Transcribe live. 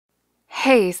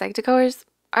Hey, Psych2Goers,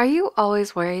 are you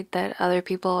always worried that other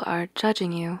people are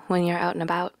judging you when you're out and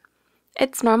about?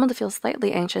 It's normal to feel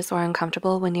slightly anxious or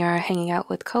uncomfortable when you're hanging out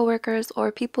with coworkers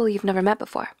or people you've never met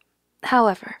before.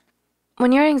 However,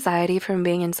 when your anxiety from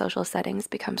being in social settings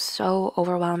becomes so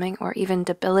overwhelming or even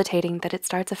debilitating that it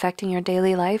starts affecting your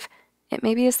daily life, it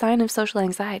may be a sign of social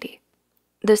anxiety.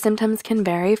 The symptoms can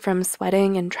vary from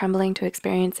sweating and trembling to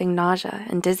experiencing nausea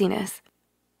and dizziness.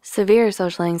 Severe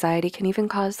social anxiety can even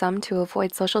cause some to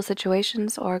avoid social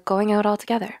situations or going out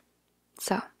altogether.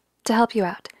 So, to help you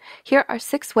out, here are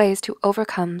 6 ways to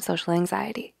overcome social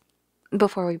anxiety.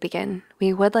 Before we begin,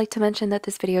 we would like to mention that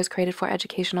this video is created for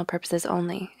educational purposes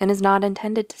only and is not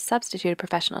intended to substitute a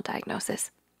professional diagnosis.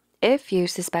 If you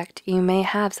suspect you may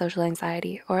have social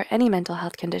anxiety or any mental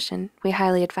health condition, we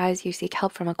highly advise you seek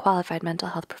help from a qualified mental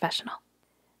health professional.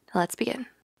 Now let's begin.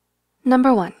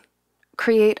 Number 1,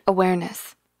 create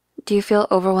awareness. Do you feel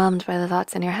overwhelmed by the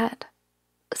thoughts in your head?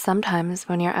 Sometimes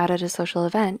when you're out at a social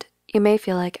event, you may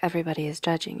feel like everybody is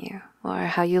judging you, or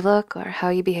how you look, or how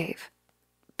you behave.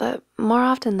 But more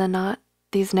often than not,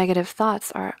 these negative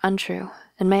thoughts are untrue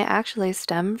and may actually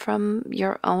stem from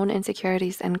your own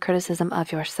insecurities and criticism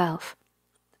of yourself.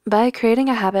 By creating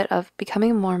a habit of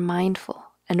becoming more mindful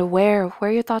and aware of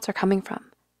where your thoughts are coming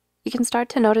from, you can start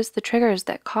to notice the triggers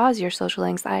that cause your social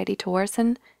anxiety to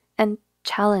worsen and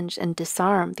challenge and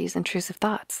disarm these intrusive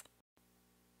thoughts.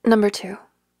 Number 2,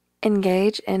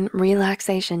 engage in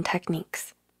relaxation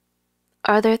techniques.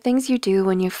 Are there things you do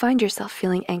when you find yourself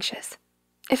feeling anxious?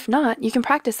 If not, you can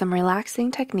practice some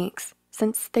relaxing techniques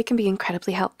since they can be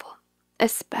incredibly helpful,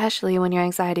 especially when your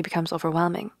anxiety becomes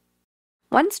overwhelming.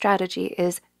 One strategy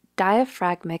is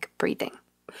diaphragmatic breathing,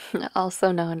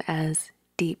 also known as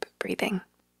deep breathing.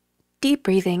 Deep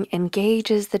breathing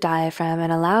engages the diaphragm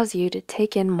and allows you to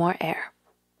take in more air.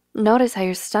 Notice how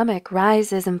your stomach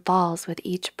rises and falls with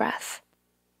each breath.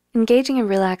 Engaging in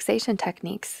relaxation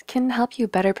techniques can help you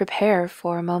better prepare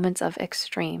for moments of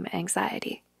extreme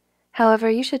anxiety. However,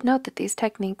 you should note that these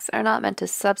techniques are not meant to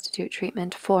substitute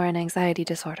treatment for an anxiety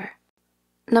disorder.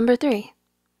 Number 3,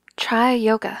 try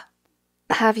yoga.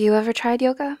 Have you ever tried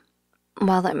yoga?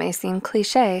 While it may seem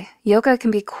cliche, yoga can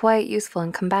be quite useful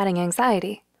in combating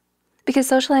anxiety. Because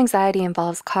social anxiety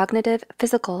involves cognitive,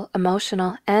 physical,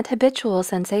 emotional, and habitual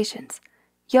sensations,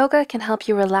 yoga can help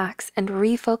you relax and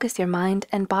refocus your mind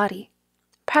and body.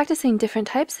 Practicing different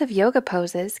types of yoga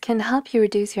poses can help you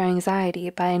reduce your anxiety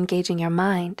by engaging your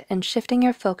mind and shifting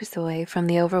your focus away from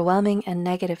the overwhelming and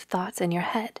negative thoughts in your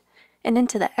head and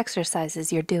into the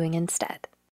exercises you're doing instead.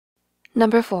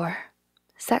 Number 4,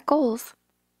 set goals.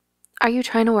 Are you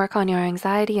trying to work on your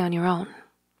anxiety on your own?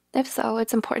 If so,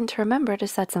 it's important to remember to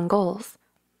set some goals.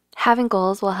 Having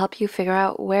goals will help you figure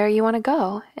out where you want to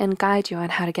go and guide you on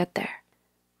how to get there.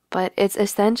 But it's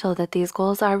essential that these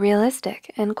goals are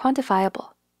realistic and quantifiable,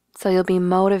 so you'll be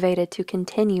motivated to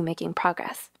continue making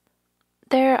progress.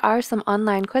 There are some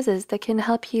online quizzes that can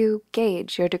help you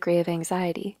gauge your degree of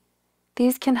anxiety.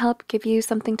 These can help give you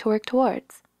something to work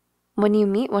towards. When you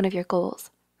meet one of your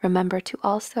goals, remember to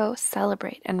also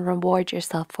celebrate and reward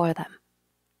yourself for them.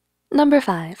 Number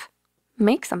 5,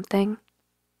 make something.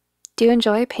 Do you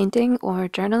enjoy painting or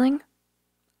journaling?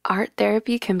 Art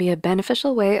therapy can be a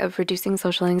beneficial way of reducing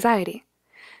social anxiety.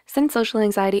 Since social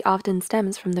anxiety often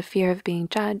stems from the fear of being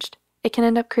judged, it can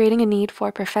end up creating a need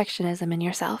for perfectionism in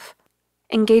yourself.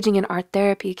 Engaging in art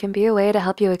therapy can be a way to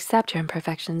help you accept your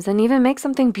imperfections and even make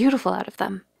something beautiful out of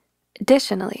them.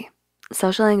 Additionally,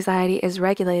 social anxiety is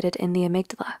regulated in the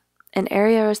amygdala, an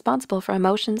area responsible for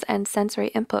emotions and sensory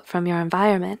input from your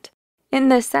environment. In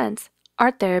this sense,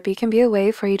 art therapy can be a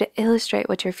way for you to illustrate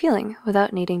what you're feeling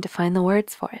without needing to find the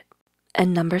words for it.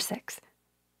 And number 6,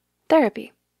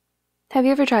 therapy. Have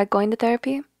you ever tried going to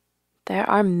therapy? There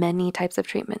are many types of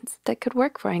treatments that could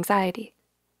work for anxiety.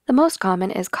 The most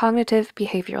common is cognitive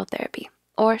behavioral therapy,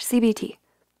 or CBT.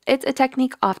 It's a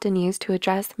technique often used to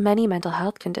address many mental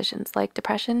health conditions like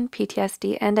depression,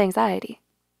 PTSD, and anxiety.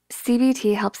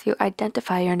 CBT helps you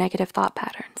identify your negative thought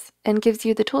patterns and gives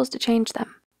you the tools to change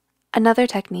them. Another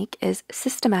technique is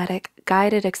systematic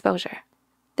guided exposure.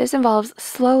 This involves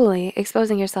slowly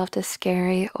exposing yourself to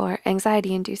scary or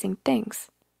anxiety-inducing things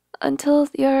until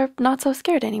you're not so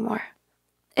scared anymore.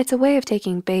 It's a way of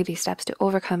taking baby steps to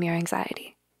overcome your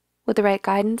anxiety. With the right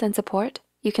guidance and support,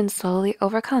 you can slowly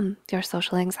overcome your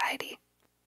social anxiety.